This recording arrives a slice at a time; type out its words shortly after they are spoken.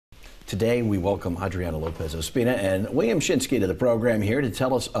Today we welcome Adriana Lopez Ospina and William Shinsky to the program here to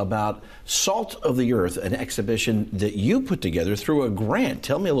tell us about Salt of the Earth, an exhibition that you put together through a grant.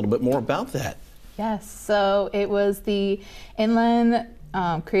 Tell me a little bit more about that. Yes, so it was the Inland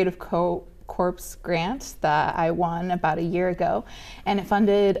Creative Corps grant that I won about a year ago, and it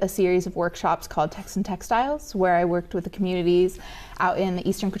funded a series of workshops called Text and Textiles, where I worked with the communities out in the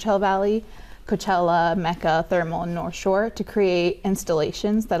Eastern Coachella Valley, Coachella, Mecca, Thermal, and North Shore to create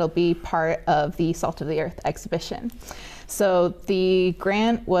installations that'll be part of the Salt of the Earth exhibition. So the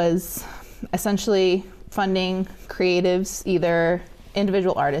grant was essentially funding creatives, either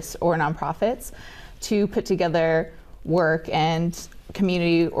individual artists or nonprofits, to put together work and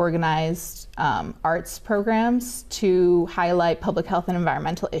community organized arts programs to highlight public health and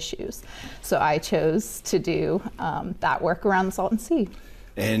environmental issues. So I chose to do that work around the Salton Sea.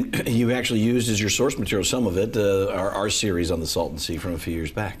 And you actually used as your source material some of it, our series on the Salton Sea from a few years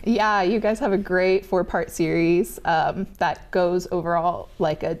back. Yeah, you guys have a great 4-part series that goes overall,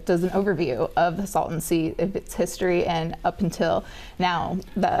 does an overview of the Salton Sea, of its history, and up until now,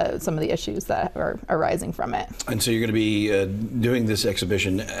 some of the issues that are arising from it. And so you're going to be doing this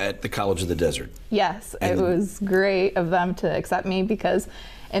exhibition at the College of the Desert. Yes, and it was great of them to accept me, because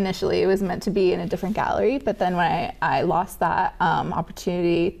initially it was meant to be in a different gallery, but then when I lost that opportunity,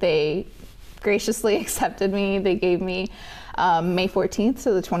 they graciously accepted me. They gave me May 14th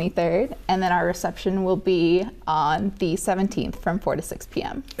to the 23rd, and then our reception will be on the 17th from 4 to 6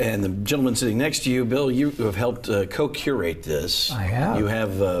 p.m. And the gentleman sitting next to you, Bill, you have helped co-curate this. I have. You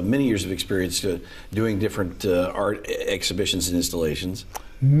have many years of experience doing different art exhibitions and installations.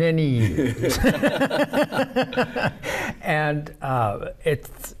 Many years. And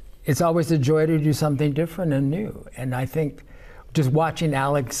it's always a joy to do something different and new. And I think just watching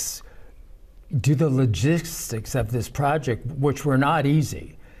Alex do the logistics of this project, which were not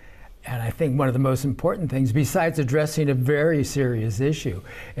easy. And I think one of the most important things, besides addressing a very serious issue,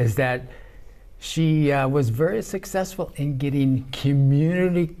 is that she was very successful in getting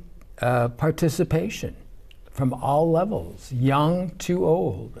community participation from all levels, young to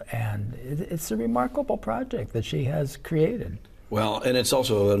old, and it's a remarkable project that she has created. Well, and it's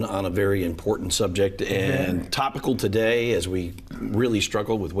also on a very important subject and topical today, as we really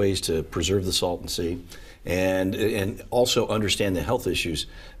struggle with ways to preserve the Salton Sea and also understand the health issues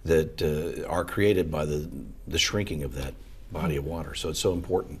that are created by the shrinking of that body of water. So it's so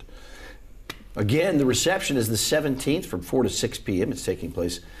important. Again, the reception is the 17th from 4 to 6 p.m. It's taking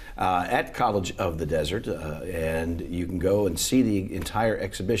place at College of the Desert, and you can go and see the entire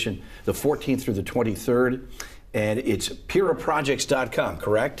exhibition the 14th through the 23rd, and it's piraprojects.com,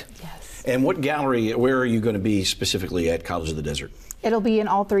 correct? Yes. And what gallery, where are you going to be specifically at College of the Desert? It'll be in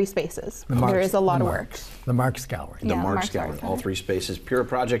all 3 spaces. There is a lot of work. The Marks Gallery. The Marks Gallery, all 3 spaces.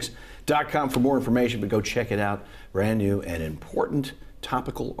 piraprojects.com for more information, but go check it out. Brand new and important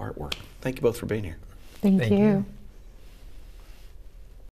topical artwork. Thank you both for being here. Thank you.